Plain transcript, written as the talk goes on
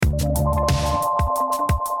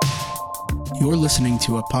You're listening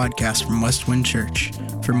to a podcast from Westwind Church.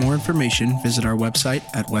 For more information, visit our website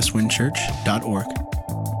at westwindchurch.org.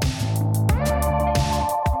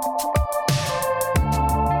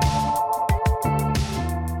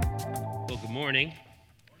 Well, good morning.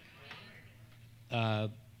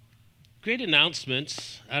 Great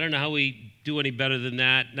announcements. I don't know how we do any better than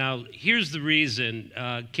that. Now, here's the reason.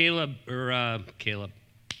 Caitlin,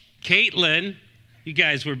 you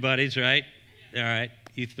guys were buddies, right? All right,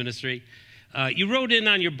 youth ministry. You rode in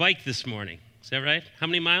on your bike this morning. Is that right? How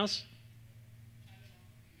many miles?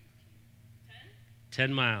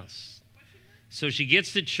 10 miles. So she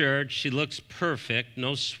gets to church. She looks perfect.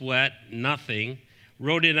 No sweat, nothing.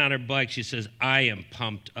 Rode in on her bike. She says, I am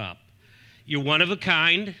pumped up. You're one of a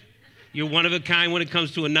kind. You're one of a kind when it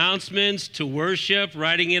comes to announcements, to worship,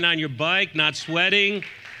 riding in on your bike, not sweating.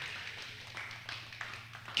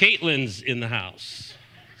 Caitlin's in the house.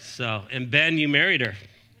 So, and Ben, you married her.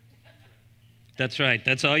 That's right.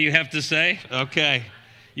 That's all you have to say? Okay.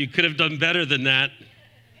 You could have done better than that.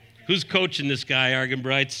 Who's coaching this guy,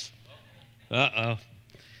 Argenbrights? Uh-oh.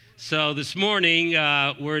 So this morning,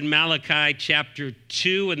 we're in Malachi chapter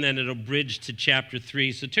 2, and then it'll bridge to chapter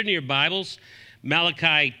 3. So turn to your Bibles.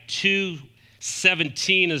 Malachi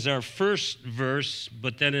 2:17 is our first verse,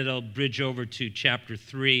 but then it'll bridge over to chapter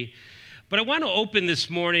 3. But I want to open this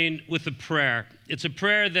morning with a prayer. It's a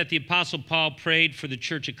prayer that the Apostle Paul prayed for the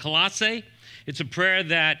church at Colossae. It's a prayer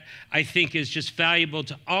that I think is just valuable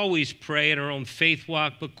to always pray in our own faith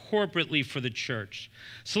walk, but corporately for the church.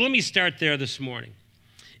 So let me start there this morning.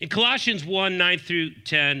 In Colossians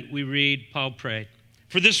 1:9-10, we read, Paul prayed,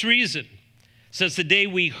 "For this reason, since the day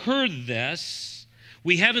we heard this,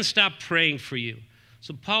 we haven't stopped praying for you."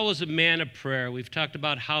 So Paul was a man of prayer. We've talked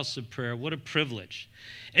about house of prayer. What a privilege.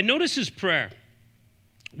 And notice his prayer.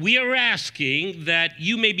 We are asking that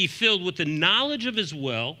you may be filled with the knowledge of his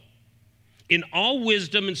will in all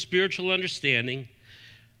wisdom and spiritual understanding,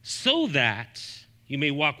 so that you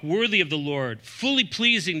may walk worthy of the Lord, fully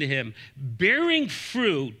pleasing to him, bearing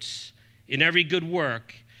fruit in every good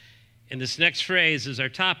work. And this next phrase is our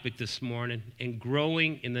topic this morning, and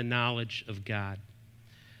growing in the knowledge of God.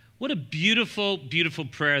 What a beautiful, beautiful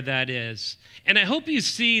prayer that is. And I hope you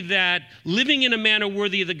see that living in a manner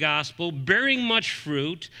worthy of the gospel, bearing much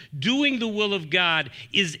fruit, doing the will of God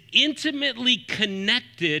is intimately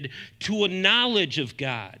connected to a knowledge of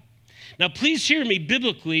God. Now, please hear me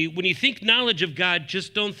biblically. When you think knowledge of God,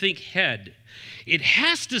 just don't think head. It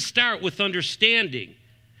has to start with understanding.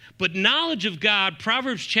 But knowledge of God,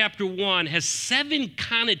 Proverbs chapter 1, has 7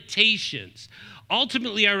 connotations.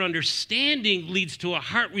 Ultimately, our understanding leads to a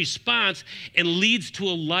heart response and leads to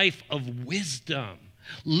a life of wisdom,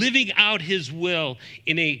 living out his will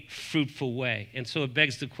in a fruitful way. And so it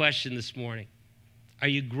begs the question this morning, are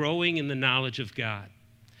you growing in the knowledge of God?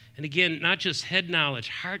 And again, not just head knowledge,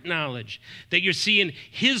 heart knowledge, that you're seeing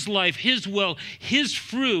his life, his will, his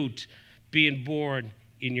fruit being born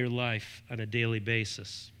in your life on a daily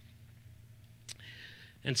basis.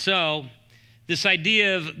 And so this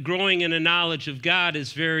idea of growing in a knowledge of God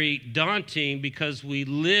is very daunting because we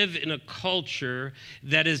live in a culture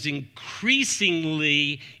that is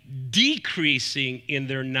increasingly decreasing in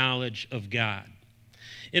their knowledge of God.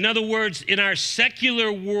 In other words, in our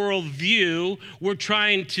secular worldview, we're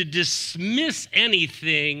trying to dismiss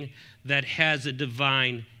anything that has a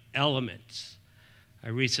divine element. I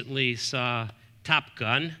recently saw Top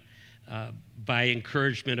Gun by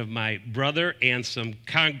encouragement of my brother and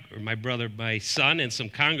my son and some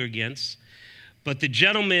congregants. But the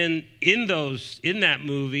gentlemen in that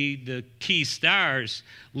movie, the key stars,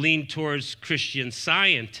 lean towards Christian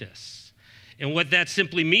Scientists. And what that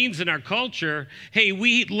simply means in our culture, hey,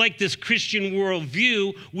 we like this Christian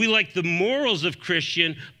worldview, we like the morals of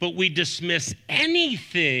Christian, but we dismiss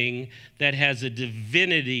anything that has a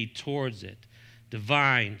divinity towards it,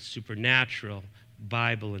 divine, supernatural,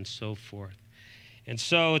 Bible, and so forth. And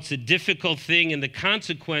so it's a difficult thing, and the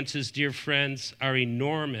consequences, dear friends, are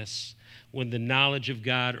enormous when the knowledge of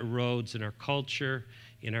God erodes in our culture,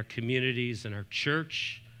 in our communities, in our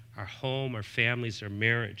church, our home, our families, our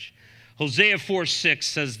marriage. Hosea 4:6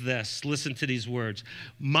 says this. Listen to these words.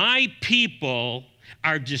 My people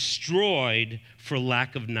are destroyed for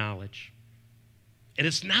lack of knowledge. And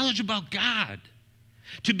it's knowledge about God.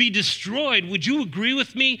 To be destroyed, would you agree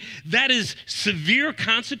with me? That is severe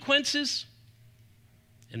consequences.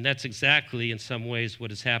 And that's exactly, in some ways, what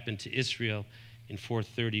has happened to Israel in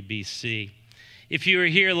 430 BC. If you were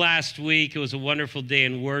here last week, it was a wonderful day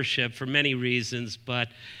in worship for many reasons, but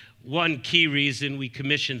one key reason, we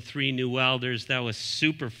commissioned 3 new elders. That was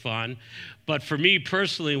super fun. But for me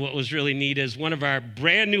personally, what was really neat is one of our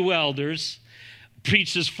brand new elders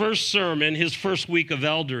preached his first sermon, his first week of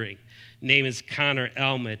eldering. Name is Connor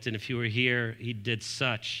Elmet, and if you were here, he did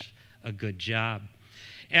such a good job.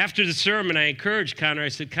 After the sermon, I encouraged Connor. I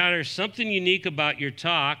said, Connor, something unique about your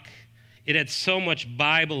talk. It had so much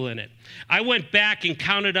Bible in it. I went back and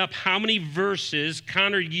counted up how many verses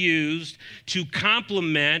Connor used to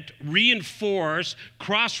complement, reinforce,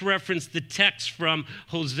 cross-reference the text from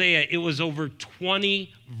Hosea. It was over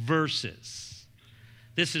 20 verses.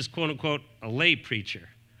 This is, quote unquote, a lay preacher.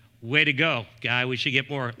 Way to go, guy. We should get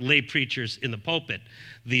more lay preachers in the pulpit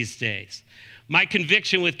these days. My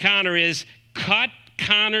conviction with Connor is cut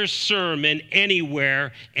Connor's sermon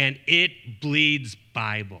anywhere and it bleeds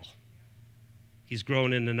Bible. He's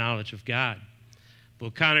grown in the knowledge of God. But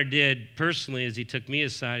what Connor did personally is he took me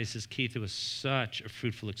aside. He says, Keith, it was such a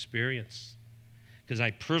fruitful experience because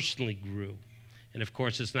I personally grew. And of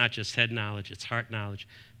course, it's not just head knowledge, it's heart knowledge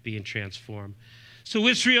being transformed. So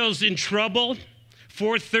Israel's in trouble.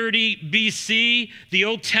 430 BC, the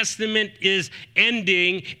Old Testament is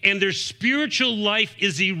ending, and their spiritual life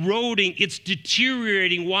is eroding. It's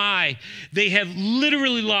deteriorating. Why? They have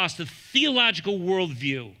literally lost a theological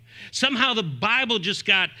worldview. Somehow the Bible just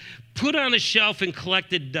got put on a shelf and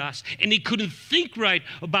collected dust, and they couldn't think right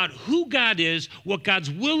about who God is, what God's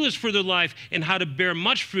will is for their life, and how to bear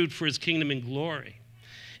much fruit for his kingdom and glory.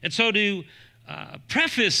 And so to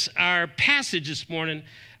preface our passage this morning,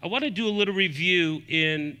 I want to do a little review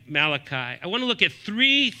in Malachi. I want to look at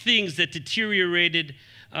three things that deteriorated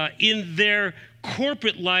in their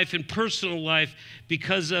corporate life and personal life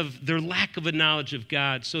because of their lack of a knowledge of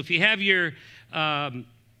God. So if you have your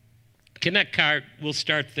Connect card, we'll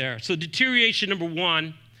start there. So deterioration number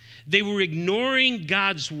one, they were ignoring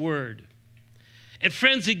God's word. And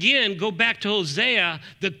friends, again, go back to Hosea,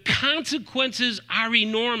 the consequences are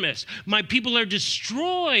enormous. My people are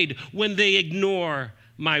destroyed when they ignore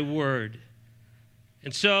my word.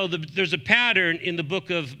 And so there's a pattern in the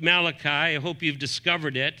book of Malachi. I hope you've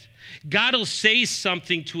discovered it. God will say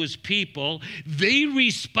something to his people. They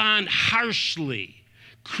respond harshly,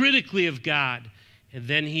 critically of God, and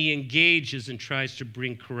then he engages and tries to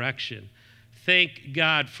bring correction. Thank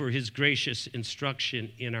God for his gracious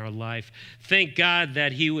instruction in our life. Thank God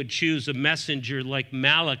that he would choose a messenger like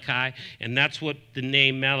Malachi, and that's what the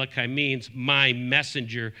name Malachi means, my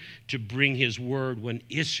messenger, to bring his word when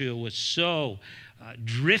Israel was so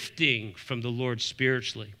drifting from the Lord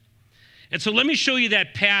spiritually. And so let me show you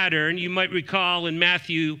that pattern. You might recall in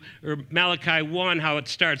Matthew or Malachi 1 how it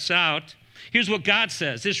starts out. Here's what God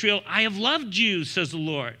says, Israel, I have loved you, says the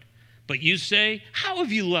Lord. But you say, how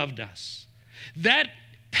have you loved us? That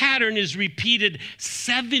pattern is repeated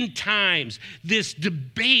 7 times, this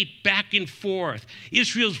debate back and forth.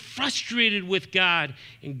 Israel's frustrated with God,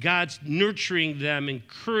 and God's nurturing them,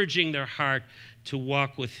 encouraging their heart to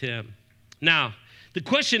walk with him. Now, the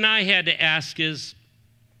question I had to ask is,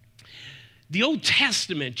 the Old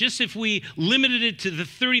Testament, just if we limited it to the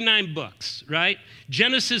 39 books, right?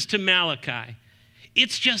 Genesis to Malachi,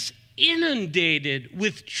 it's just inundated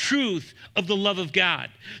with truth of the love of God.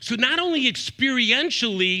 So not only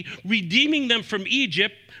experientially redeeming them from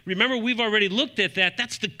Egypt, remember we've already looked at that,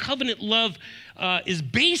 that's the covenant love is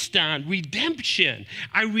based on, redemption.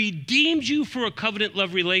 I redeemed you for a covenant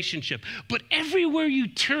love relationship. But everywhere you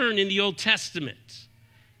turn in the Old Testament,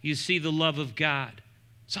 you see the love of God.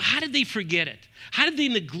 So how did they forget it? How did they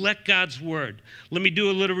neglect God's word? Let me do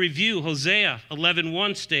a little review. Hosea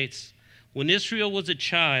 11:1 states, when Israel was a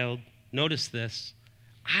child, notice this,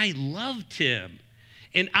 I loved him.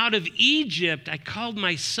 And out of Egypt, I called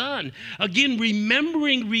my son. Again,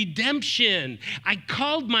 remembering redemption. I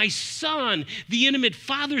called my son, the intimate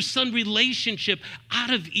father-son relationship out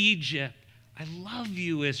of Egypt. I love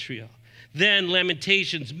you, Israel. Then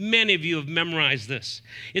Lamentations, many of you have memorized this.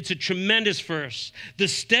 It's a tremendous verse. The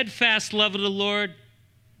steadfast love of the Lord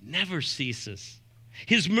never ceases.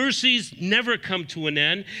 His mercies never come to an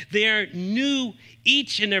end. They are new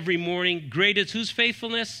each and every morning. Great is whose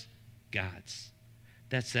faithfulness? God's.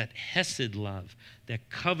 That's that hesed love, that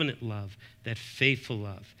covenant love, that faithful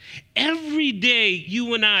love. Every day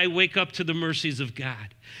you and I wake up to the mercies of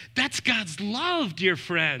God. That's God's love, dear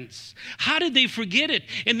friends. How did they forget it?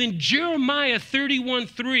 And then Jeremiah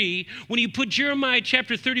 31:3, when you put Jeremiah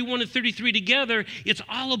chapter 31 and 33 together, it's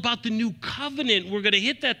all about the new covenant. We're going to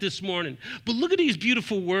hit that this morning. But look at these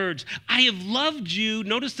beautiful words. I have loved you.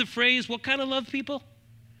 Notice the phrase, what kind of love, people?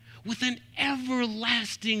 With an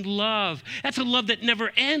everlasting love. That's a love that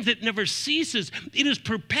never ends, that never ceases. It is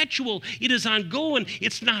perpetual. It is ongoing.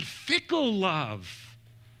 It's not fickle love.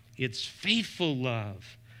 It's faithful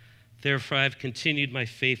love. Therefore, I've continued my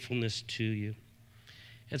faithfulness to you.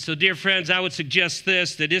 And so, dear friends, I would suggest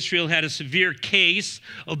this, that Israel had a severe case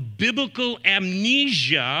of biblical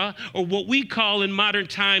amnesia, or what we call in modern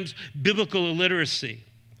times biblical illiteracy.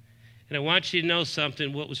 And I want you to know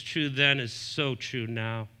something. What was true then is so true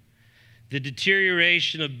now. The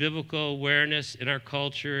deterioration of biblical awareness in our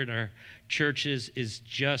culture and our churches is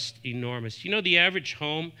just enormous. You know, the average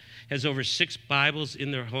home has over 6 Bibles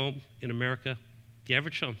in their home in America. The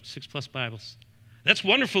average home, 6+ Bibles. That's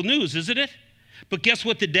wonderful news, isn't it? But guess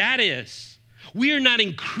what the data is? We are not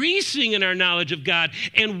increasing in our knowledge of God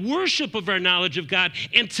and worship of our knowledge of God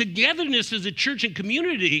and togetherness as a church and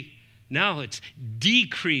community. No, it's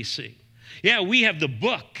decreasing. Yeah, we have the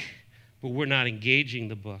book, but we're not engaging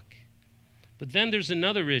the book. But then there's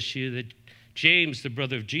another issue that James, the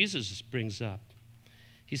brother of Jesus, brings up.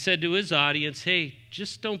 He said to his audience, hey,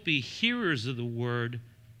 just don't be hearers of the word,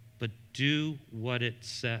 but do what it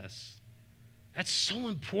says. That's so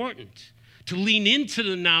important. To lean into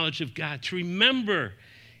the knowledge of God, to remember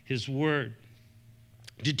his word.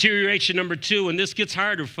 Deterioration number 2, and this gets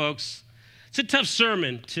harder, folks. It's a tough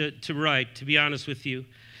sermon to write, to be honest with you.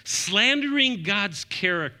 Slandering God's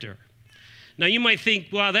character. Now, you might think,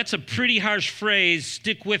 wow, that's a pretty harsh phrase.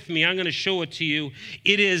 Stick with me. I'm going to show it to you.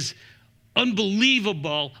 It is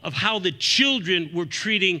unbelievable of how the children were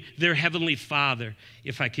treating their heavenly Father,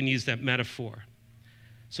 if I can use that metaphor.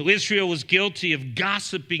 So Israel was guilty of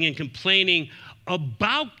gossiping and complaining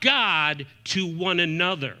about God to one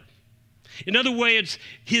another. In other words,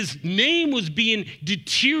 his name was being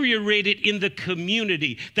deteriorated in the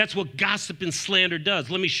community. That's what gossip and slander does.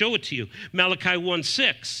 Let me show it to you. Malachi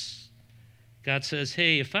 1:6. God says,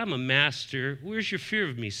 hey, if I'm a master, where's your fear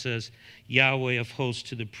of me, says Yahweh of hosts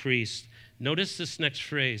to the priest. Notice this next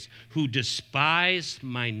phrase, who despise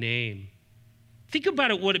my name. Think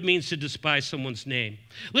about it, what it means to despise someone's name.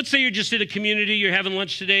 Let's say you're just in a community, you're having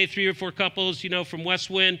lunch today, 3 or 4 couples, from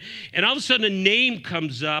Westwind, and all of a sudden a name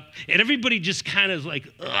comes up, and everybody just kind of like,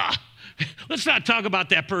 ugh, let's not talk about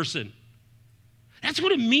that person. That's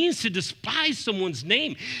what it means to despise someone's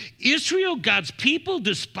name. Israel, God's people,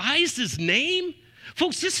 despised his name?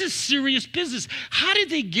 Folks, this is serious business. How did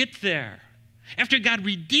they get there? After God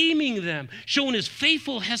redeeming them, showing his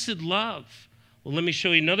faithful hesed love. Well, let me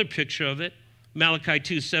show you another picture of it. Malachi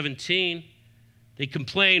 2:17, they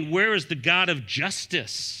complain, where is the God of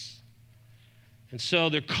justice? And so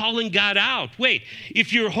they're calling God out. Wait,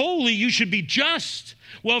 if you're holy, you should be just.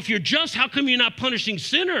 Well, if you're just, how come you're not punishing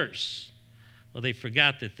sinners? Well, they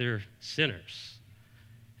forgot that they're sinners.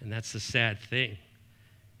 And that's the sad thing.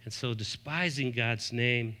 And so despising God's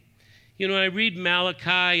name. When I read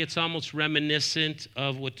Malachi, it's almost reminiscent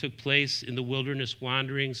of what took place in the wilderness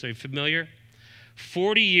wanderings. Are you familiar?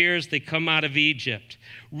 40 years they come out of Egypt.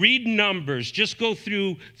 Read Numbers. Just go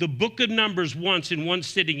through the book of Numbers once in one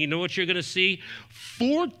sitting. You know what you're going to see?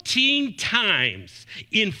 14 times,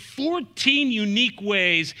 in 14 unique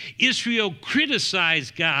ways, Israel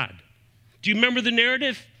criticized God. Do you remember the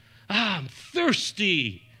narrative? I'm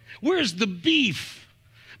thirsty. Where's the beef?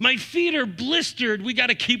 My feet are blistered. We got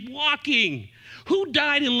to keep walking. Who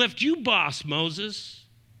died and left you, boss, Moses?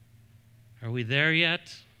 Are we there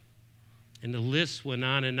yet? And the list went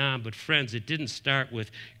on and on. But friends, it didn't start with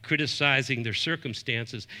criticizing their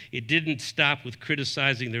circumstances. It didn't stop with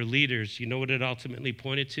criticizing their leaders. You know what it ultimately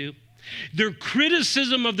pointed to? Their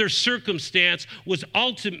criticism of their circumstance was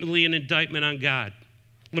ultimately an indictment on God.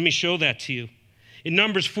 Let me show that to you. In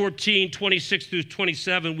Numbers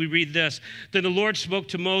 14:26-27, we read this. Then the Lord spoke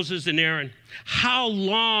to Moses and Aaron, how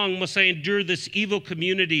long must I endure this evil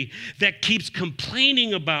community that keeps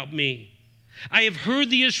complaining about me? I have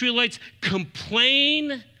heard the Israelites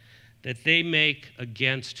complain that they make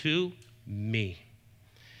against who? Me.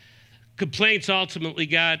 Complaints ultimately,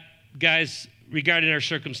 guys, regarding our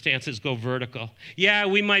circumstances go vertical. Yeah,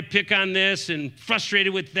 we might pick on this and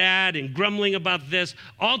frustrated with that and grumbling about this.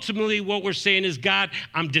 Ultimately, what we're saying is, God,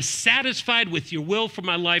 I'm dissatisfied with your will for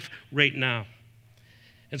my life right now.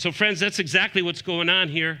 And so, friends, that's exactly what's going on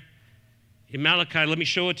here in Malachi. Let me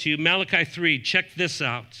show it to you. Malachi 3, check this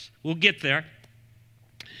out. We'll get there.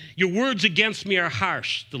 Your words against me are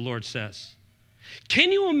harsh, the Lord says.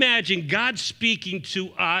 Can you imagine God speaking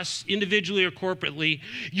to us individually or corporately?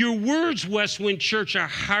 Your words, Westwind Church, are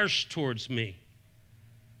harsh towards me.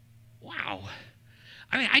 Wow.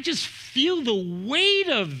 I just feel the weight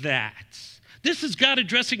of that. This is God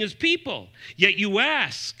addressing his people. Yet you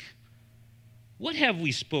ask, what have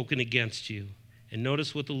we spoken against you? And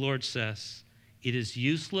notice what the Lord says. It is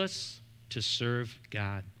useless to serve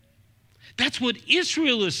God. That's what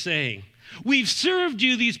Israel is saying. We've served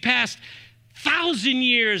you these past 1,000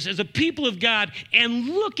 years as a people of God, and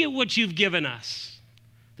look at what you've given us.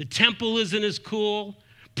 The temple isn't as cool.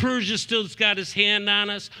 Persia still's got his hand on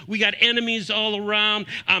us. We got enemies all around.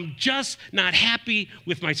 I'm just not happy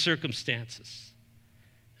with my circumstances.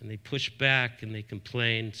 And they push back and they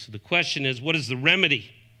complain. So the question is, what is the remedy?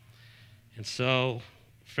 And so,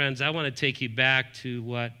 friends, I want to take you back to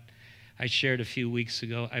what I shared a few weeks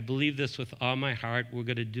ago. I believe this with all my heart. We're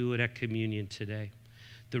going to do it at communion today.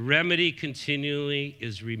 The remedy continually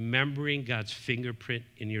is remembering God's fingerprint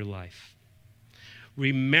in your life.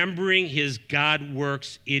 Remembering his God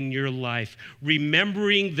works in your life.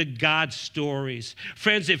 Remembering the God stories.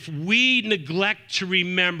 Friends, if we neglect to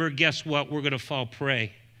remember, guess what? We're going to fall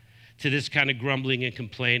prey to this kind of grumbling and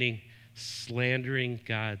complaining, slandering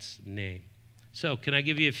God's name. So, can I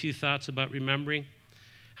give you a few thoughts about remembering?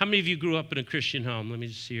 How many of you grew up in a Christian home? Let me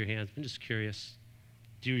just see your hands. I'm just curious.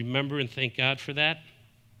 Do you remember and thank God for that?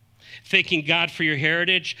 Thanking God for your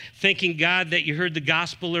heritage, thanking God that you heard the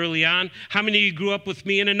gospel early on. How many of you grew up with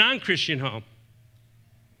me in a non-Christian home?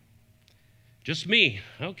 Just me.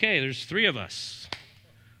 Okay, there's 3 of us.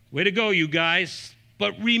 Way to go, you guys.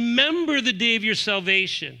 But remember the day of your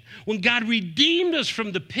salvation, when God redeemed us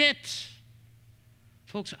from the pit.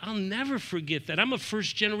 Folks, I'll never forget that. I'm a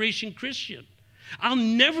first-generation Christian. I'll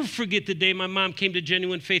never forget the day my mom came to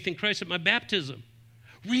genuine faith in Christ at my baptism.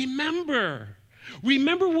 Remember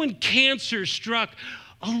when cancer struck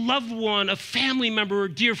a loved one, a family member, or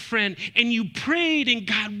a dear friend, and you prayed and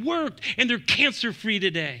God worked and they're cancer-free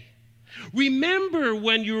today. Remember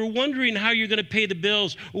when you were wondering how you're going to pay the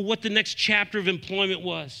bills or what the next chapter of employment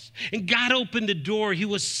was. And God opened the door. He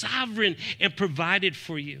was sovereign and provided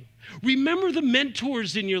for you. Remember the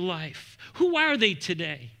mentors in your life. Who are they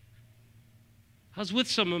today? I was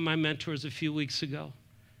with some of my mentors a few weeks ago.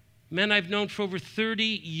 Men I've known for over 30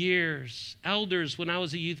 years, elders when I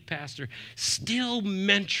was a youth pastor, still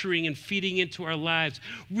mentoring and feeding into our lives.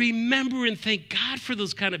 Remember and thank God for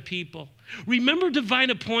those kind of people. Remember divine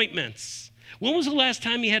appointments. When was the last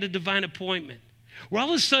time you had a divine appointment? Where all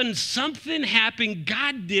of a sudden something happened,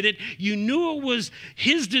 God did it, you knew it was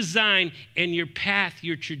his design, and your path,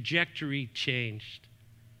 your trajectory changed.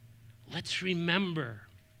 Let's remember.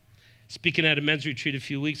 Speaking at a men's retreat a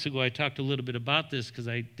few weeks ago, I talked a little bit about this because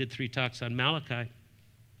I did 3 talks on Malachi.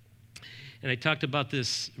 And I talked about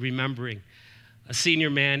this remembering. A senior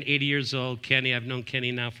man, 80 years old, Kenny, I've known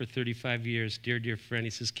Kenny now for 35 years, dear friend. He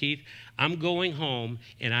says, Keith, I'm going home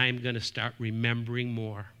and I am going to start remembering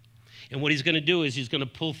more. And what he's going to do is he's going to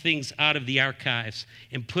pull things out of the archives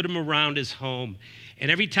and put them around his home.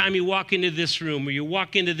 And every time you walk into this room or you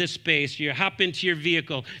walk into this space, or you hop into your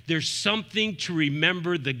vehicle, there's something to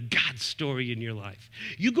remember the God story in your life.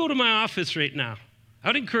 You go to my office right now. I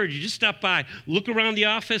would encourage you, just stop by, look around the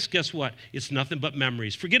office. Guess what? It's nothing but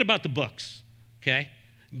memories. Forget about the books, okay?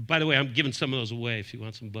 By the way, I'm giving some of those away if you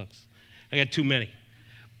want some books. I got too many.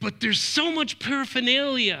 But there's so much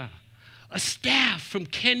paraphernalia. A staff from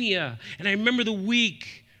Kenya, and I remember the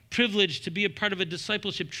week privileged to be a part of a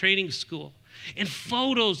discipleship training school, and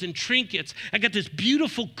photos and trinkets. I got this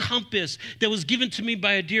beautiful compass that was given to me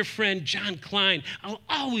by a dear friend, John Klein. I'll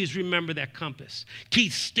always remember that compass.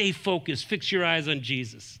 Keith, stay focused. Fix your eyes on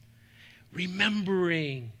Jesus.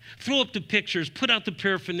 Remembering. Throw up the pictures. Put out the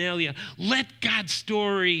paraphernalia. Let God's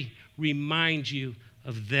story remind you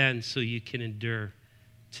of then so you can endure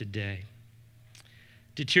today.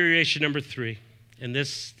 Deterioration number 3, and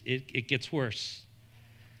this, it gets worse.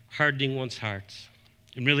 Hardening one's heart.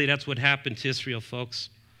 And really that's what happened to Israel, folks.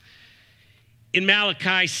 In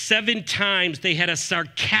Malachi, 7 times they had a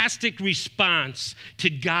sarcastic response to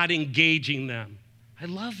God engaging them. I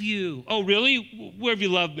love you. Oh, really? Where have you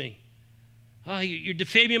loved me? Oh, you're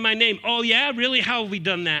defaming my name. Oh, yeah? Really? How have we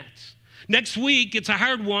done that? Next week, it's a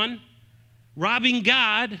hard one. Robbing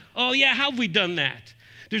God. Oh, yeah? How have we done that?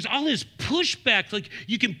 There's all this pushback, like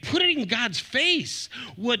you can put it in God's face.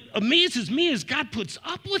 What amazes me is God puts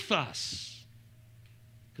up with us.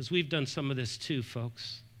 Because we've done some of this too,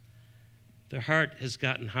 folks. Their heart has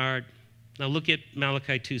gotten hard. Now look at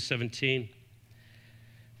Malachi 2:17.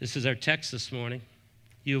 This is our text this morning.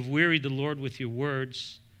 You have wearied the Lord with your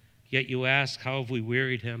words, yet you ask, how have we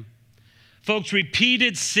wearied him? Folks,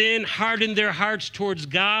 repeated sin hardened their hearts towards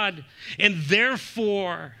God, and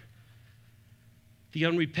therefore the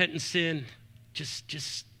unrepentant sin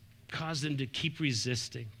just caused them to keep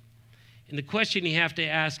resisting. And the question you have to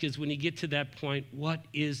ask is, when you get to that point, what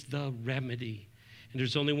is the remedy? And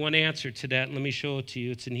there's only one answer to that, and let me show it to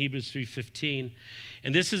you. It's in Hebrews 3:15.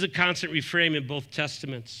 And this is a constant refrain in both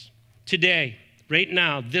Testaments. Today, right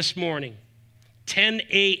now, this morning, 10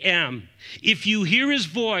 a.m., if you hear his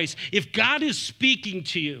voice, if God is speaking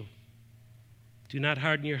to you, do not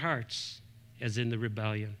harden your hearts as in the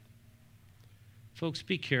rebellion. Folks,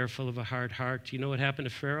 be careful of a hard heart. You know what happened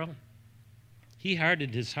to Pharaoh? He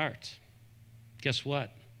hardened his heart. Guess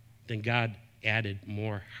what? Then God added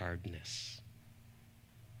more hardness.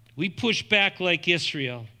 We push back like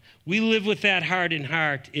Israel. We live with that hardened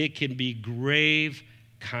heart. It can be grave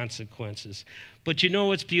consequences. But you know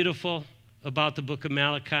what's beautiful about the book of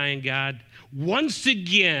Malachi and God? Once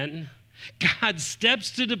again, God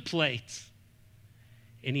steps to the plate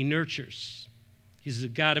and he nurtures. He's a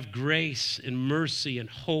God of grace and mercy and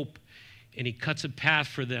hope, and he cuts a path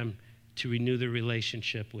for them to renew their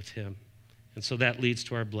relationship with him. And so that leads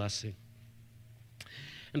to our blessing.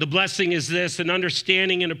 And the blessing is this: an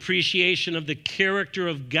understanding and appreciation of the character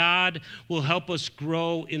of God will help us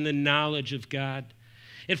grow in the knowledge of God.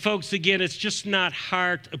 And folks, again, it's just not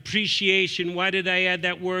heart appreciation. Why did I add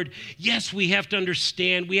that word? Yes, we have to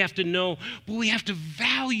understand, we have to know, but we have to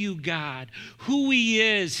value God, who he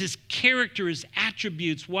is, his character, his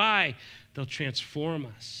attributes. Why? They'll transform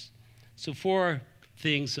us. So 4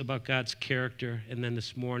 things about God's character, and then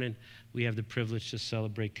this morning we have the privilege to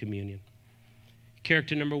celebrate communion.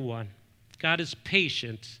 Character number 1, God is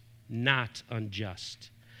patient, not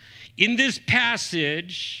unjust. In this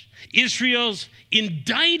passage, Israel's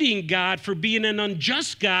indicting God for being an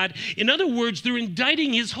unjust God. In other words, they're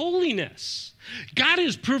indicting his holiness. God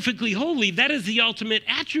is perfectly holy. That is the ultimate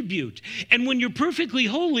attribute. And when you're perfectly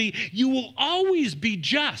holy, you will always be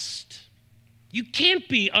just. You can't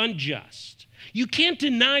be unjust. You can't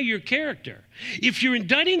deny your character. If you're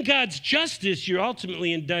indicting God's justice, you're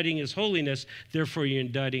ultimately indicting his holiness. Therefore, you're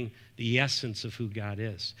indicting the essence of who God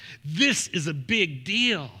is. This is a big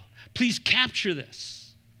deal. Please capture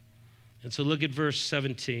this. And so look at verse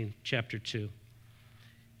 17, chapter 2.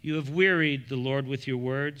 You have wearied the Lord with your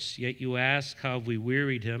words, yet you ask, how have we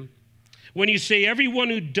wearied him? When you say everyone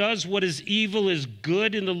who does what is evil is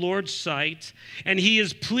good in the Lord's sight, and he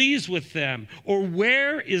is pleased with them, or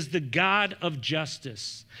where is the God of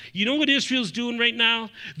justice? You know what Israel's doing right now?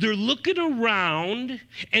 They're looking around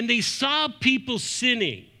and they saw people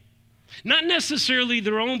sinning. Not necessarily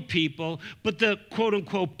their own people, but the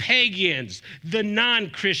quote-unquote pagans, the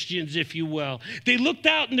non-Christians, if you will. They looked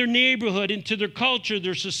out in their neighborhood, into their culture,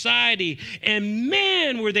 their society, and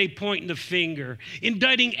man, were they pointing the finger,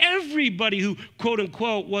 indicting everybody who,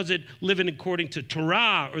 quote-unquote, wasn't living according to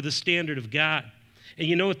Torah or the standard of God. And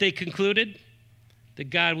you know what they concluded? That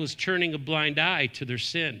God was turning a blind eye to their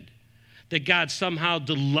sin. That God somehow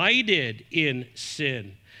delighted in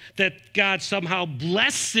sin. That God somehow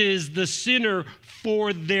blesses the sinner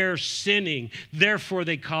for their sinning. Therefore,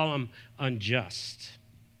 they call him unjust.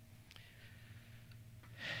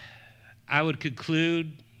 I would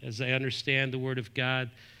conclude, as I understand the Word of God,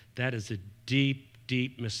 that is a deep,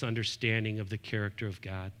 deep misunderstanding of the character of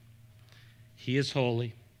God. He is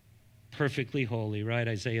holy, perfectly holy, right?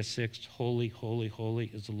 Isaiah 6, holy, holy, holy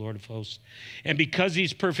is the Lord of hosts. And because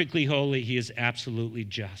he's perfectly holy, he is absolutely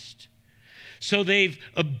just. So they've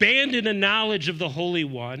abandoned a knowledge of the Holy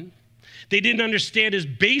One. They didn't understand his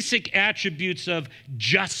basic attributes of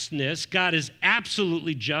justness. God is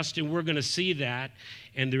absolutely just, and we're going to see that.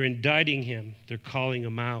 And they're indicting him. They're calling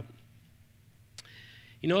him out.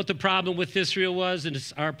 You know what the problem with Israel was? And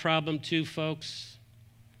it's our problem too, folks.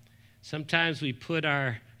 Sometimes we put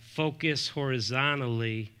our focus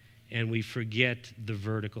horizontally and we forget the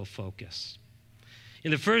vertical focus.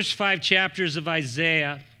 In the first 5 chapters of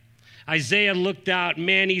Isaiah looked out,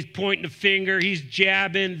 man, he's pointing a finger, he's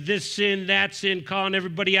jabbing, this sin, that sin, calling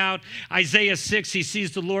everybody out. Isaiah 6, he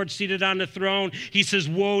sees the Lord seated on the throne. He says,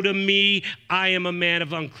 woe to me, I am a man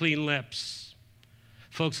of unclean lips.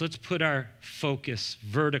 Folks, let's put our focus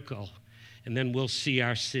vertical, and then we'll see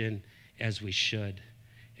our sin as we should.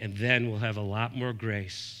 And then we'll have a lot more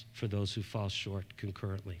grace for those who fall short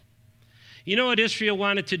concurrently. You know what Israel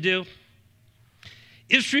wanted to do?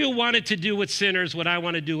 Israel wanted to do with sinners what I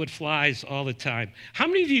want to do with flies all the time. How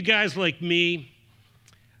many of you guys like me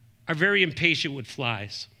are very impatient with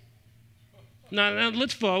flies? Now,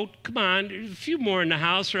 let's vote. Come on, there's a few more in the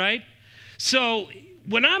house, right? So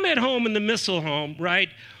when I'm at home in the missile home, right,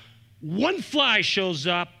 one fly shows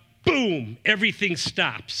up, boom, everything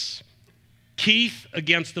stops. Keith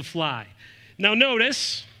against the fly. Now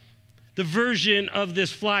notice the version of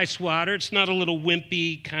this fly swatter. It's not a little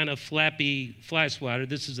wimpy, kind of flappy fly swatter.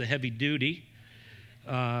 This is a heavy duty.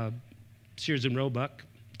 Sears and Roebuck.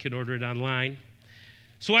 You can order it online.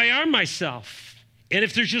 So I arm myself. And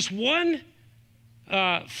if there's just one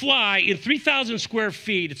fly in 3,000 square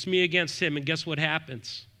feet, it's me against him. And guess what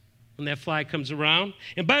happens when that fly comes around?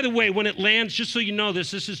 And by the way, when it lands, just so you know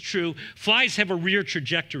this is true, flies have a rear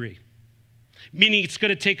trajectory, meaning it's going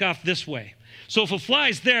to take off this way. So if a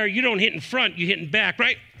fly's there, you don't hit in front, you hit in back,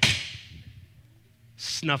 right?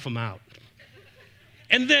 snuff them out.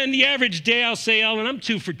 And then the average day I'll say, Ellen, I'm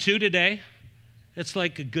 2 for 2 today. That's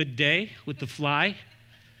like a good day with the fly.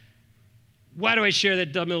 Why do I share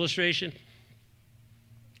that dumb illustration?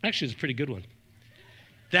 Actually, it's a pretty good one.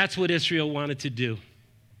 That's what Israel wanted to do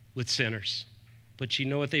with sinners. But you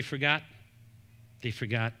know what they forgot? They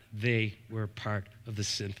forgot they were part of the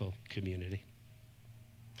sinful community.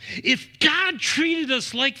 If God treated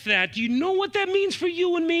us like that, do you know what that means for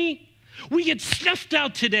you and me? We get snuffed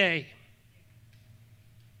out today.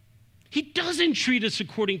 He doesn't treat us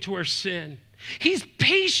according to our sin. He's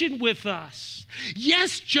patient with us.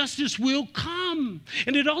 Yes, justice will come,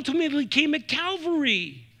 and it ultimately came at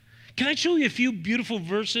Calvary. Can I show you a few beautiful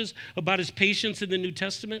verses about his patience in the New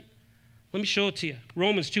Testament? Let me show it to you.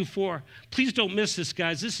 Romans 2:4. Please don't miss this,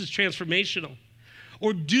 guys. This is transformational.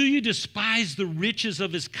 Or do you despise the riches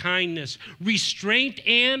of his kindness, restraint,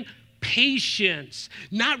 and patience,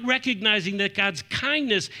 not recognizing that God's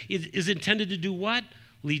kindness is intended to do what?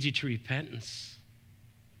 Lead you to repentance.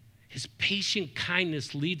 His patient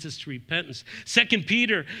kindness leads us to repentance. 2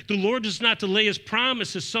 Peter, the Lord does not delay his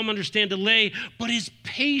promise, as some understand delay, but is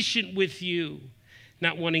patient with you,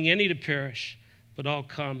 not wanting any to perish, but all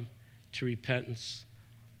come to repentance.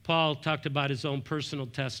 Paul talked about his own personal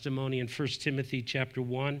testimony in 1 Timothy chapter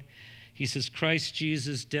 1. He says, Christ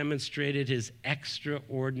Jesus demonstrated his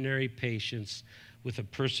extraordinary patience with a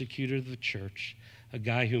persecutor of the church, a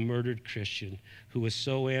guy who murdered Christian, who was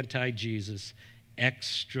so anti-Jesus.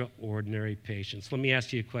 Extraordinary patience. Let me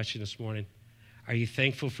ask you a question this morning. Are you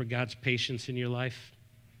thankful for God's patience in your life?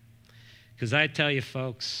 Because I tell you,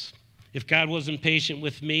 folks, if God wasn't patient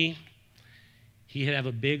with me, he'd have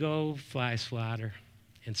a big old fly swatter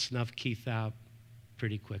and snuff Keith out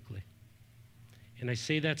pretty quickly. And I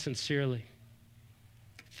say that sincerely.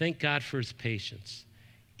 Thank God for his patience.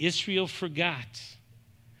 Israel forgot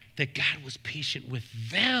that God was patient with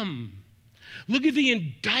them. Look at the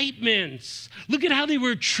indictments. Look at how they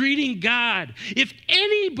were treating God. If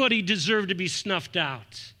anybody deserved to be snuffed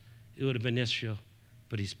out, it would have been Israel,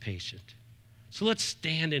 but he's patient. So let's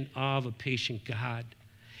stand in awe of a patient God.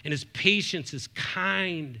 And his patience is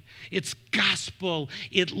kind. It's gospel.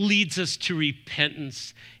 It leads us to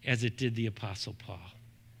repentance as it did the Apostle Paul.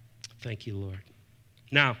 Thank you, Lord.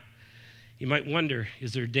 Now, you might wonder,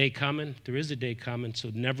 is there a day coming? There is a day coming,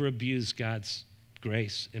 so never abuse God's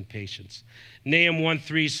grace and patience. Nahum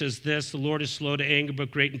 1:3 says this, the Lord is slow to anger,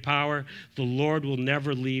 but great in power. The Lord will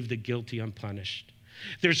never leave the guilty unpunished.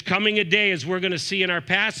 There's coming a day, as we're going to see in our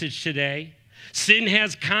passage today, sin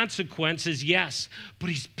has consequences, yes, but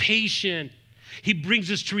he's patient. He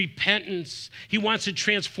brings us to repentance. He wants to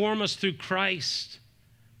transform us through Christ.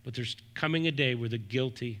 But there's coming a day where the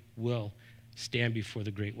guilty will stand before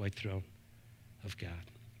the great white throne of God.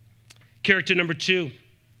 Character number 2,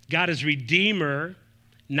 God is redeemer,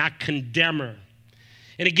 not condemner.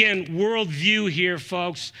 And again, worldview here,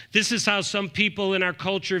 folks. This is how some people in our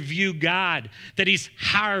culture view God, that he's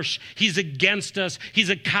harsh, he's against us, he's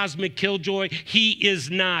a cosmic killjoy. He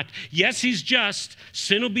is not. Yes, he's just.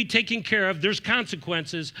 Sin will be taken care of. There's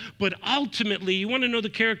consequences. But ultimately, you want to know the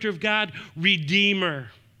character of God?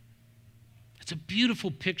 Redeemer. It's a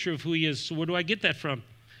beautiful picture of who he is. So where do I get that from?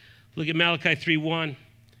 Look at Malachi 3:1.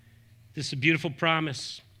 This is a beautiful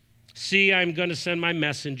promise. See, I'm going to send my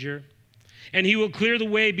messenger, and he will clear the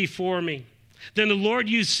way before me. Then the Lord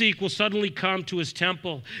you seek will suddenly come to his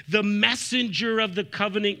temple, the messenger of the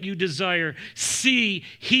covenant you desire. See,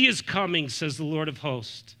 he is coming, says the Lord of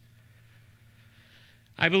hosts.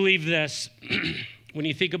 I believe this. When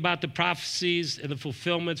you think about the prophecies and the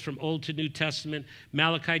fulfillments from Old to New Testament,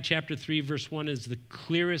 Malachi chapter 3, verse 1 is the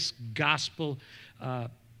clearest gospel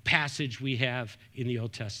passage we have in the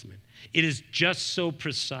Old Testament. It is just so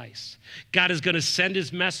precise. God is going to send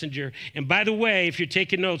his messenger. And by the way, if you're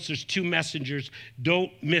taking notes, there's 2 messengers.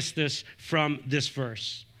 Don't miss this from this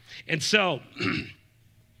verse. And so,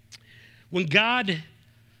 when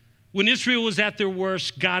Israel was at their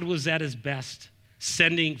worst, God was at his best,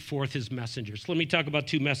 sending forth his messengers. Let me talk about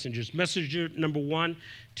 2 messengers. Messenger number 1,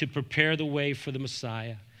 to prepare the way for the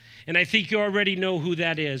Messiah. And I think you already know who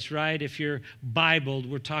that is, right? If you're Bibled,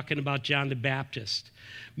 we're talking about John the Baptist.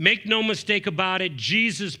 Make no mistake about it,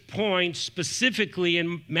 Jesus points specifically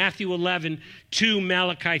in Matthew 11 to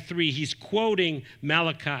Malachi 3. He's quoting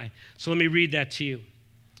Malachi. So let me read that to you.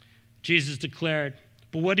 Jesus declared,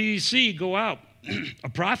 but what do you see? Go out. A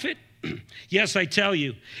prophet? Yes, I tell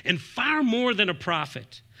you, and far more than a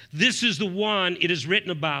prophet. This is the one it is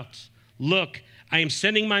written about. Look, I am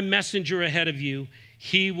sending my messenger ahead of you.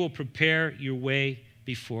 He will prepare your way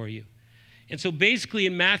before you. And so basically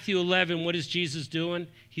in Matthew 11, what is Jesus doing?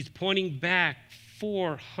 He's pointing back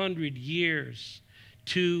 400 years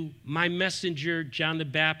to my messenger, John the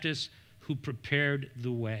Baptist, who prepared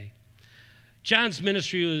the way. John's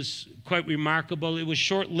ministry was quite remarkable. It was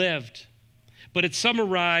short-lived, but it's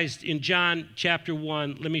summarized in John chapter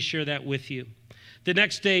 1. Let me share that with you. The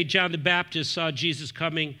next day, John the Baptist saw Jesus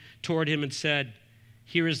coming toward him and said,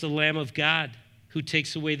 "Here is the Lamb of God who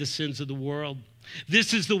takes away the sins of the world.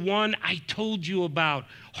 This is the one I told you about."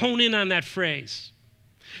 Hone in on that phrase.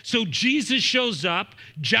 So Jesus shows up.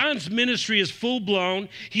 John's ministry is full-blown.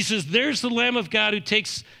 He says, there's the Lamb of God who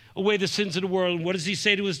takes away the sins of the world. And what does he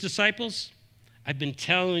say to his disciples? I've been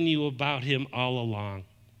telling you about him all along.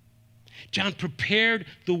 John prepared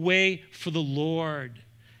the way for the Lord.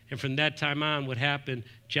 And from that time on, what happened?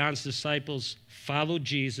 John's disciples followed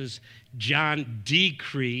Jesus. John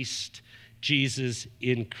decreased. Jesus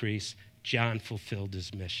increased. John fulfilled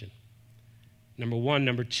his mission. Number one.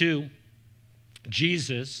 Number two,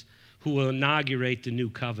 Jesus, who will inaugurate the new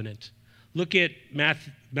covenant. Look at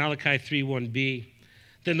Malachi 3:1b.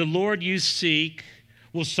 Then the Lord you seek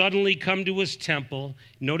will suddenly come to his temple.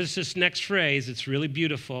 Notice this next phrase, it's really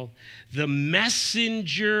beautiful. The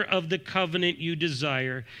messenger of the covenant you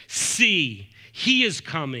desire, see, he is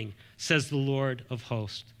coming, says the Lord of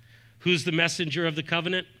hosts. Who's the messenger of the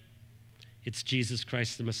covenant? It's Jesus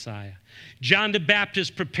Christ the Messiah. John the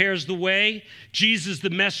Baptist prepares the way. Jesus, the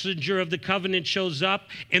messenger of the covenant, shows up,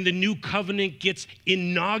 and the new covenant gets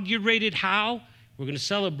inaugurated. How? We're going to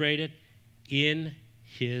celebrate it in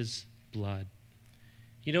his blood.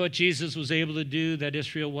 You know what Jesus was able to do that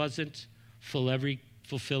Israel wasn't? Fulfill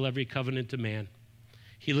every covenant demand.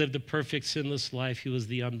 He lived a perfect, sinless life. He was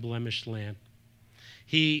the unblemished lamb.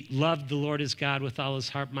 He loved the Lord his God with all his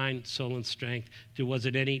heart, mind, soul, and strength. There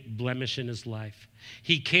wasn't any blemish in his life.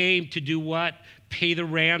 He came to do what? Pay the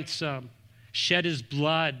ransom, shed his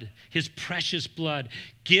blood, his precious blood,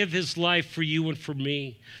 give his life for you and for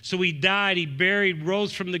me. So he died, he buried,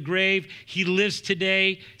 rose from the grave. He lives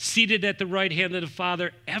today, seated at the right hand of the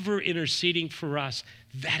Father, ever interceding for us.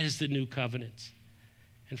 That is the new covenant.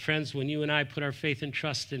 And friends, when you and I put our faith and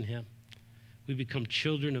trust in him, we become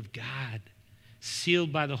children of God,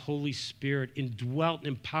 sealed by the Holy Spirit, indwelt and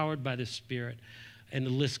empowered by the Spirit. And the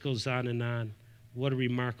list goes on and on. What a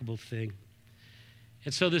remarkable thing.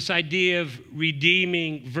 And so this idea of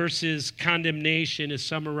redeeming versus condemnation is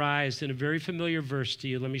summarized in a very familiar verse to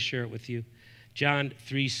you. Let me share it with you. John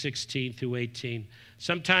 3:16 through 18.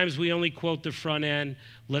 Sometimes we only quote the front end.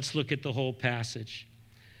 Let's look at the whole passage.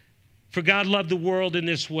 For God loved the world in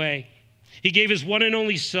this way. He gave his one and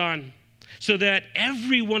only Son, so that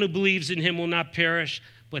everyone who believes in him will not perish,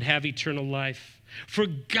 but have eternal life. For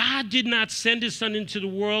God did not send his Son into the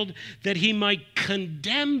world that he might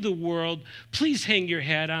condemn the world. Please hang your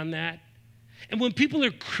hat on that. And when people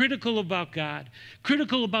are critical about God,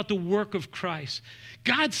 critical about the work of Christ,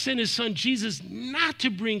 God sent his Son Jesus not to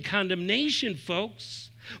bring condemnation, folks,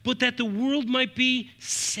 but that the world might be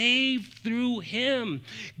saved through him.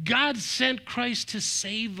 God sent Christ to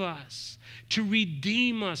save us, to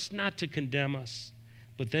redeem us, not to condemn us.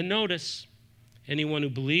 But then notice, anyone who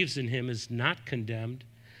believes in him is not condemned,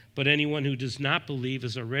 but anyone who does not believe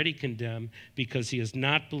is already condemned because he has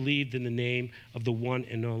not believed in the name of the one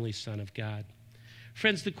and only Son of God.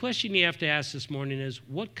 Friends, the question you have to ask this morning is,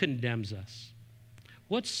 what condemns us?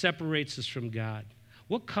 What separates us from God?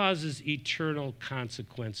 What causes eternal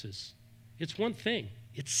consequences? It's one thing.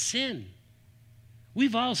 It's sin.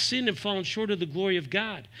 We've all sinned and fallen short of the glory of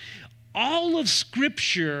God. All of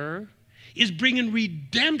Scripture is bringing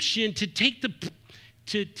redemption to take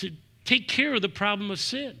care of the problem of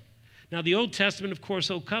sin. Now, the Old Testament, of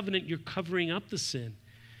course, Old Covenant, you're covering up the sin.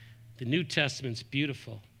 The New Testament's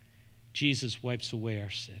beautiful. Jesus wipes away our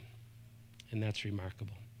sin, and that's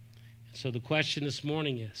remarkable. So the question this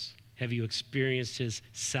morning is, have you experienced his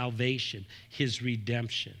salvation, his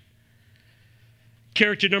redemption?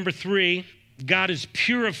 Character number 3, God is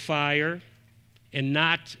purifier and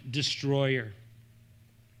not destroyer.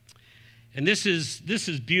 And this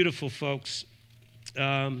is beautiful, folks.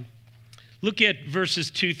 Look at verses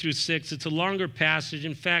 2 through 6. It's a longer passage.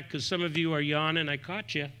 In fact, because some of you are yawning, I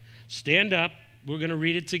caught you. Stand up. We're going to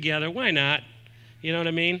read it together. Why not? You know what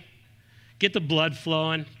I mean? Get the blood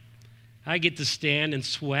flowing. I get to stand and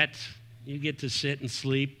sweat. You get to sit and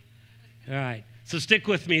sleep. All right. So stick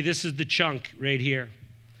with me. This is the chunk right here.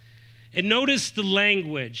 And notice the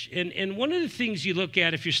language. And one of the things you look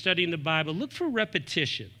at if you're studying the Bible, look for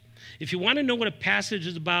repetition. If you want to know what a passage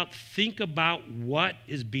is about, think about what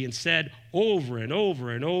is being said over and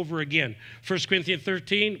over and over again. 1 Corinthians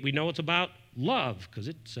 13, we know it's about love because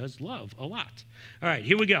it says love a lot. All right,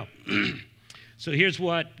 here we go. So here's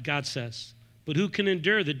what God says. But who can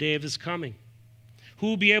endure the day of his coming? Who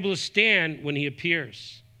will be able to stand when he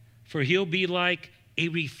appears? For he'll be like a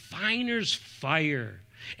refiner's fire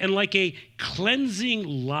and like a cleansing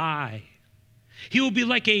lye. He will be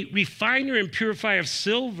like a refiner and purifier of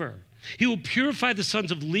silver. He will purify the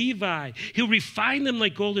sons of Levi. He'll refine them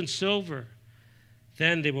like gold and silver.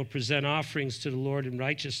 Then they will present offerings to the Lord in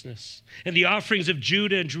righteousness. And the offerings of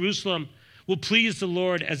Judah and Jerusalem will please the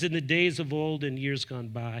Lord as in the days of old and years gone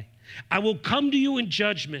by. I will come to you in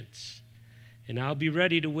judgments, and I'll be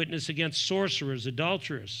ready to witness against sorcerers,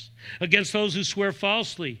 adulterers, against those who swear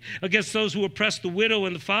falsely, against those who oppress the widow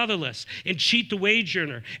and the fatherless, and cheat the wage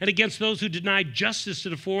earner, and against those who deny justice to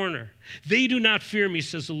the foreigner. They do not fear me,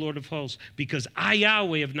 says the Lord of hosts, because I,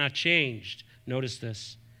 Yahweh, have not changed. Notice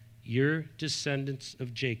this. Your descendants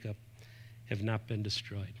of Jacob have not been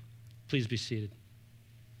destroyed. Please be seated.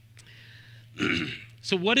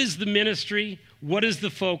 So what is the ministry? What is the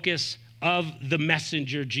focus of the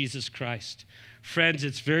messenger, Jesus Christ? Friends,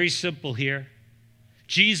 it's very simple here.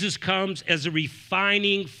 Jesus comes as a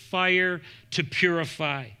refining fire to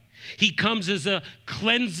purify. He comes as a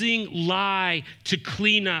cleansing lye to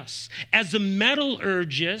clean us. As a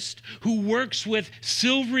metallurgist who works with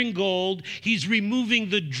silver and gold, he's removing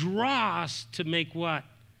the dross to make what?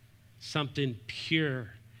 Something pure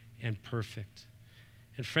and perfect.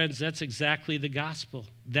 And friends, that's exactly the gospel.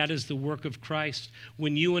 That is the work of Christ.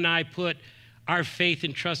 When you and I put our faith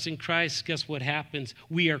and trust in Christ, guess what happens?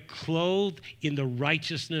 We are clothed in the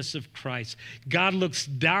righteousness of Christ. God looks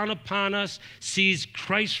down upon us, sees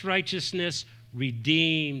Christ's righteousness,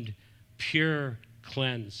 redeemed, pure,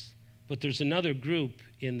 cleansed. But there's another group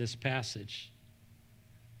in this passage.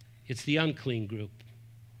 It's the unclean group.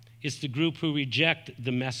 It's the group who reject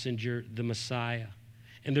the messenger, the Messiah.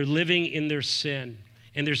 And they're living in their sin.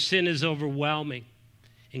 And their sin is overwhelming.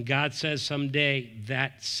 And God says someday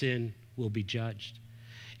that sin will be judged.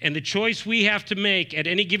 And the choice we have to make at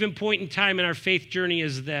any given point in time in our faith journey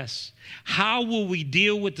is this. How will we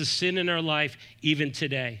deal with the sin in our life even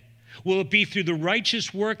today? Will it be through the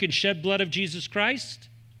righteous work and shed blood of Jesus Christ?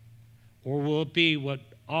 Or will it be what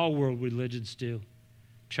all world religions do?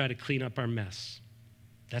 Try to clean up our mess.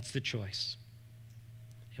 That's the choice.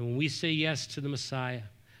 And when we say yes to the Messiah,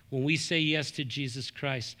 when we say yes to Jesus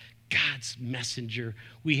Christ, God's messenger,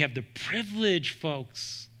 we have the privilege,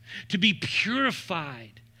 folks, to be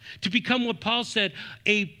purified, to become what Paul said,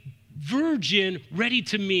 a virgin ready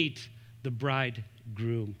to meet the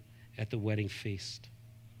bridegroom at the wedding feast.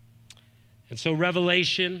 And so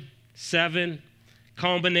Revelation 7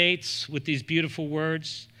 culminates with these beautiful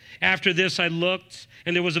words. After this I looked,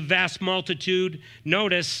 and there was a vast multitude,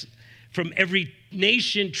 notice, from every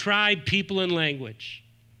nation, tribe, people, and language.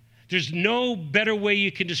 There's no better way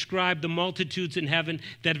you can describe the multitudes in heaven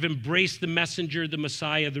that have embraced the messenger, the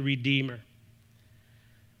Messiah, the Redeemer,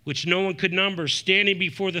 which no one could number, standing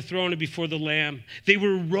before the throne and before the Lamb. They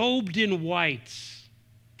were robed in white.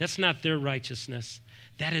 That's not their righteousness.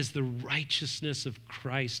 That is the righteousness of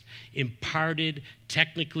Christ, imparted,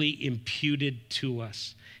 technically imputed to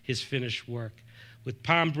us, his finished work. With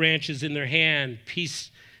palm branches in their hand,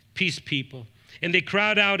 peace people. And they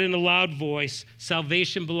cried out in a loud voice,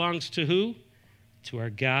 salvation belongs to who? To our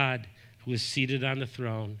God who is seated on the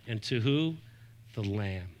throne. And to who? The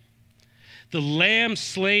Lamb. The Lamb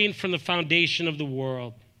slain from the foundation of the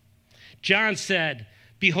world. John said,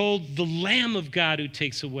 behold, the Lamb of God who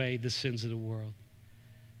takes away the sins of the world.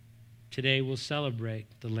 Today we'll celebrate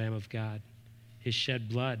the Lamb of God, his shed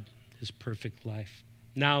blood, his perfect life.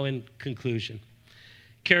 Now in conclusion,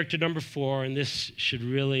 character number 4, and this should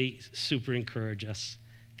really super encourage us.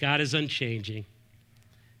 God is unchanging,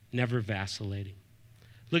 never vacillating.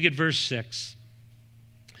 Look at verse 6.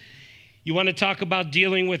 You want to talk about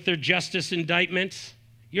dealing with their justice indictments?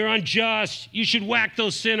 You're unjust. You should whack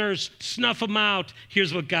those sinners, snuff them out.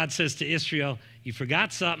 Here's what God says to Israel. You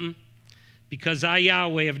forgot something. Because I,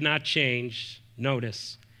 Yahweh, have not changed.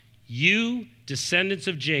 Notice, you, descendants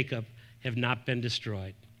of Jacob, have not been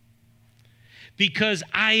destroyed. Because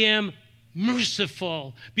I am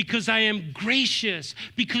merciful, because I am gracious,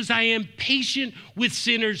 because I am patient with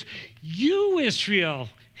sinners, you, Israel,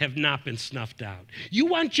 have not been snuffed out. You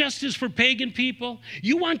want justice for pagan people?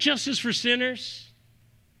 You want justice for sinners?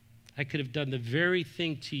 I could have done the very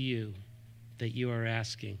thing to you that you are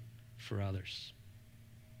asking for others.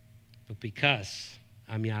 But because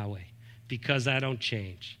I'm Yahweh, because I don't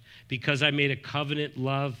change, because I made a covenant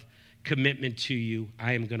love commitment to you,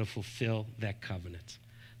 I am going to fulfill that covenant.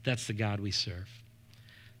 That's the God we serve.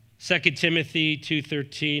 2 Timothy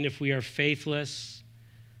 2:13, if we are faithless,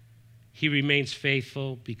 he remains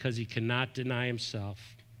faithful because he cannot deny himself.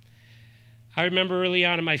 I remember early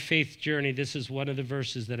on in my faith journey, this is one of the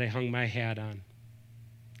verses that I hung my hat on.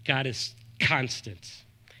 God is constant.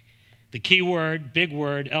 The key word, big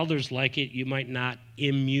word, elders like it, you might not,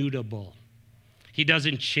 immutable. He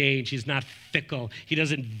doesn't change. He's not fickle. He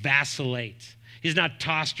doesn't vacillate. He's not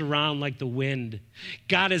tossed around like the wind.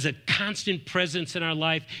 God is a constant presence in our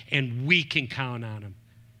life, and we can count on him.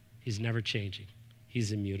 He's never changing.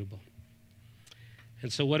 He's immutable.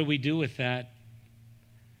 And so what do we do with that?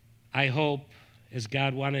 I hope, as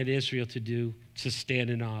God wanted Israel to do, to stand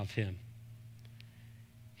in awe of him.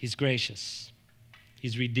 He's gracious.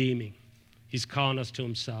 He's redeeming. He's calling us to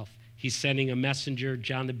himself. He's sending a messenger,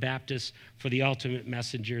 John the Baptist, for the ultimate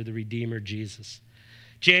messenger, the Redeemer, Jesus.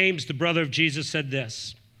 James, the brother of Jesus, said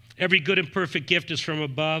this: every good and perfect gift is from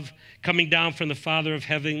above, coming down from the Father of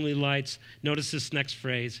heavenly lights. Notice this next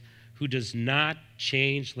phrase: who does not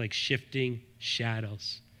change like shifting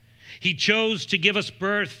shadows. He chose to give us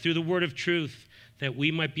birth through the word of truth, that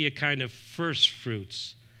we might be a kind of first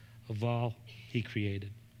fruits of all he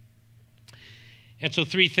created. And so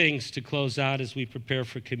 3 things to close out as we prepare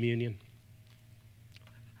for communion.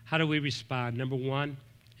 How do we respond? Number 1,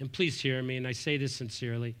 and please hear me, and I say this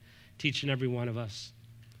sincerely to each and every one of us.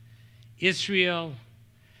 Israel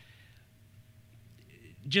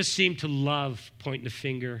just seemed to love pointing the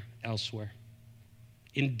finger elsewhere,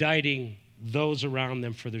 indicting those around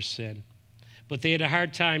them for their sin. But they had a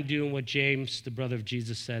hard time doing what James, the brother of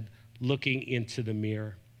Jesus, said, looking into the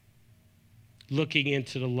mirror, looking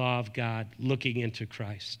into the law of God, looking into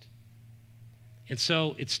Christ. And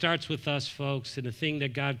so it starts with us, folks, and the thing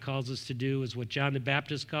that God calls us to do is what John the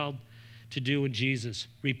Baptist called to do in Jesus: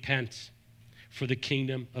 repent, for the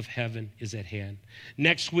kingdom of heaven is at hand.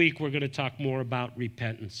 Next week, we're going to talk more about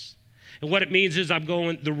repentance. And what it means is I'm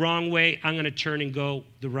going the wrong way, I'm going to turn and go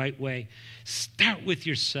the right way. Start with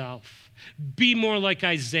yourself. Be more like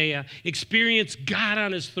Isaiah. Experience God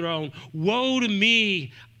on his throne. Woe to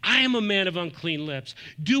me, I am a man of unclean lips.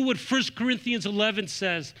 Do what 1 Corinthians 11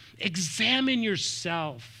 says. Examine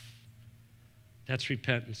yourself. That's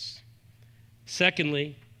repentance.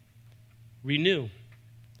 Secondly, renew.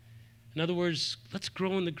 In other words, let's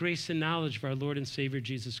grow in the grace and knowledge of our Lord and Savior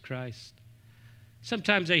Jesus Christ.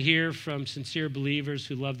 Sometimes I hear from sincere believers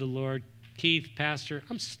who love the Lord, Keith, Pastor,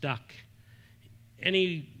 I'm stuck.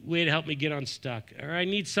 Any way to help me get unstuck? Or I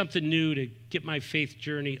need something new to get my faith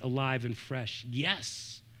journey alive and fresh.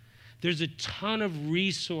 Yes, there's a ton of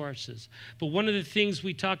resources. But one of the things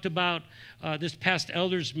we talked about this past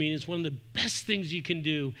elders meeting is one of the best things you can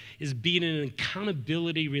do is be in an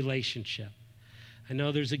accountability relationship. I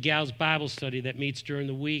know there's a gals Bible study that meets during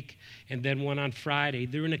the week and then one on Friday.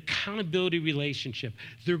 They're in an accountability relationship.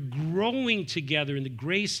 They're growing together in the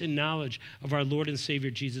grace and knowledge of our Lord and Savior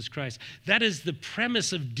Jesus Christ. That is the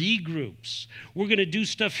premise of D groups. We're going to do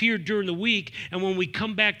stuff here during the week, and when we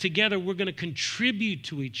come back together, we're going to contribute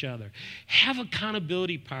to each other. Have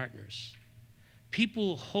accountability partners.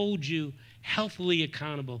 People hold you healthily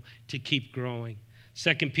accountable to keep growing.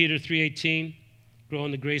 2 Peter 3:18. Grow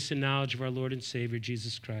in the grace and knowledge of our Lord and Savior,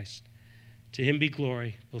 Jesus Christ. To him be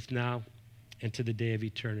glory, both now and to the day of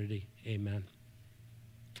eternity. Amen.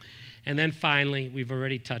 And then finally, we've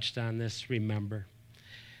already touched on this, remember.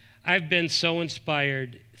 I've been so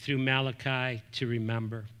inspired through Malachi to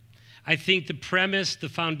remember. I think the premise, the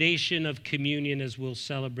foundation of communion, as we'll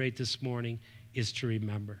celebrate this morning, is to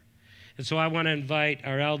remember. And so I want to invite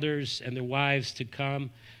our elders and their wives to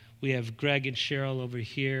come. We have Greg and Cheryl over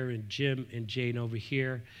here and Jim and Jane over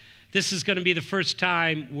here. This is going to be the first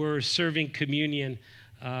time we're serving communion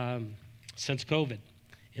since COVID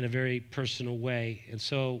in a very personal way. And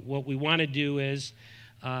so what we want to do is,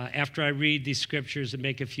 after I read these scriptures and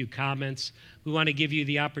make a few comments, we want to give you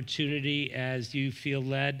the opportunity, as you feel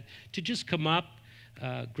led, to just come up.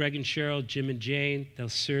 Greg and Cheryl, Jim and Jane, they'll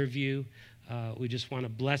serve you. We just want to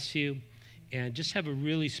bless you and just have a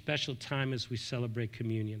really special time as we celebrate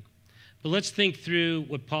communion. But let's think through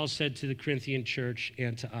what Paul said to the Corinthian church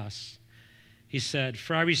and to us. He said,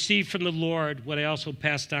 "For I received from the Lord what I also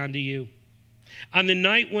passed on to you. On the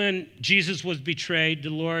night when Jesus was betrayed,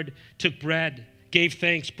 the Lord took bread, gave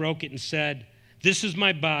thanks, broke it, and said, 'This is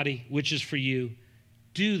my body, which is for you.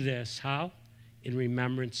 Do this,' how? 'In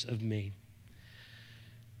remembrance of me.'"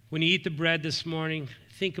 When you eat the bread this morning,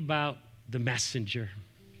 think about the messenger.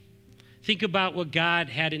 Think about what God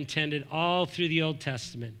had intended all through the Old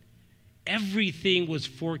Testament. Everything was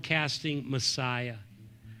forecasting Messiah.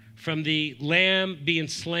 From the lamb being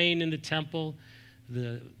slain in the temple,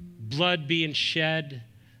 the blood being shed,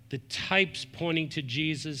 the types pointing to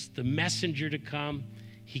Jesus, the messenger to come.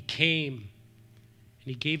 He came and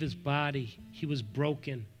he gave his body. He was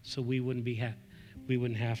broken so we wouldn't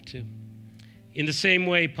have to. In the same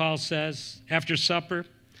way, Paul says, after supper,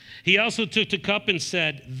 He also took the cup and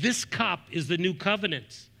said, "This cup is the new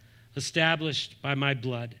covenant established by my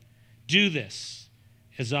blood. Do this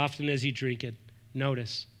as often as you drink it,"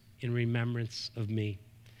 notice, "in remembrance of me.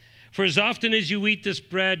 For as often as you eat this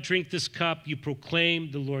bread, drink this cup, you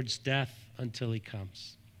proclaim the Lord's death until he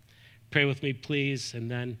comes." Pray with me, please, and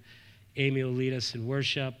then Amy will lead us in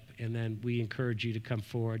worship, and then we encourage you to come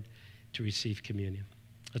forward to receive communion.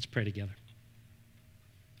 Let's pray together.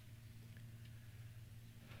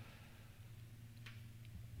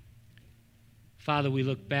 Father, we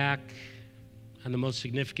look back on the most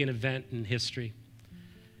significant event in history,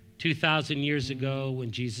 2,000 years ago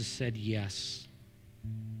when Jesus said yes.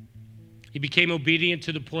 He became obedient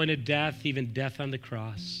to the point of death, even death on the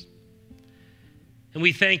cross. And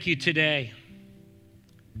we thank you today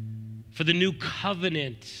for the new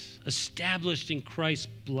covenant established in Christ's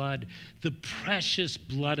blood, the precious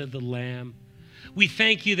blood of the Lamb. We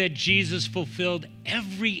thank you that Jesus fulfilled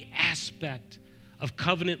every aspect of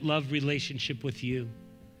covenant love relationship with you.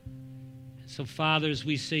 So, Father, as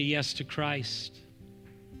we say yes to Christ,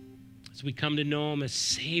 as we come to know him as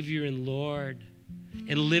Savior and Lord,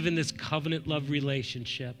 and live in this covenant love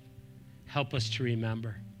relationship, help us to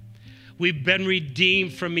remember. We've been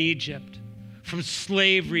redeemed from Egypt, from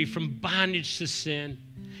slavery, from bondage to sin.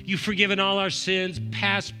 You've forgiven all our sins,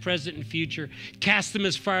 past, present, and future. Cast them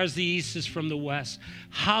as far as the east is from the west.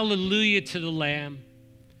 Hallelujah to the Lamb.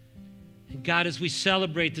 And God, as we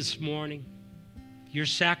celebrate this morning, your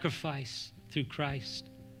sacrifice through Christ,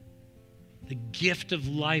 the gift of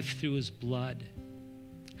life through his blood,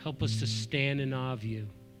 help us to stand in awe of you.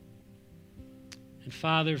 And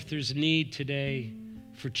Father, if there's need today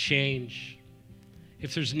for change,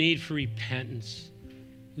 if there's need for repentance,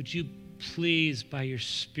 would you please, by your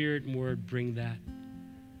Spirit and word, bring that?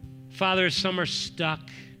 Father, if some are stuck,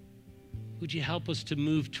 would you help us to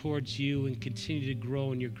move towards you and continue to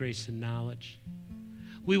grow in your grace and knowledge?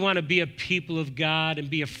 We want to be a people of God and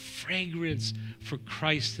be a fragrance for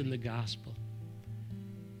Christ in the gospel.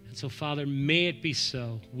 And so, Father, may it be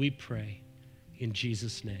so, we pray, in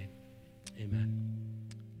Jesus' name. Amen.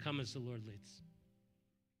 Come as the Lord leads.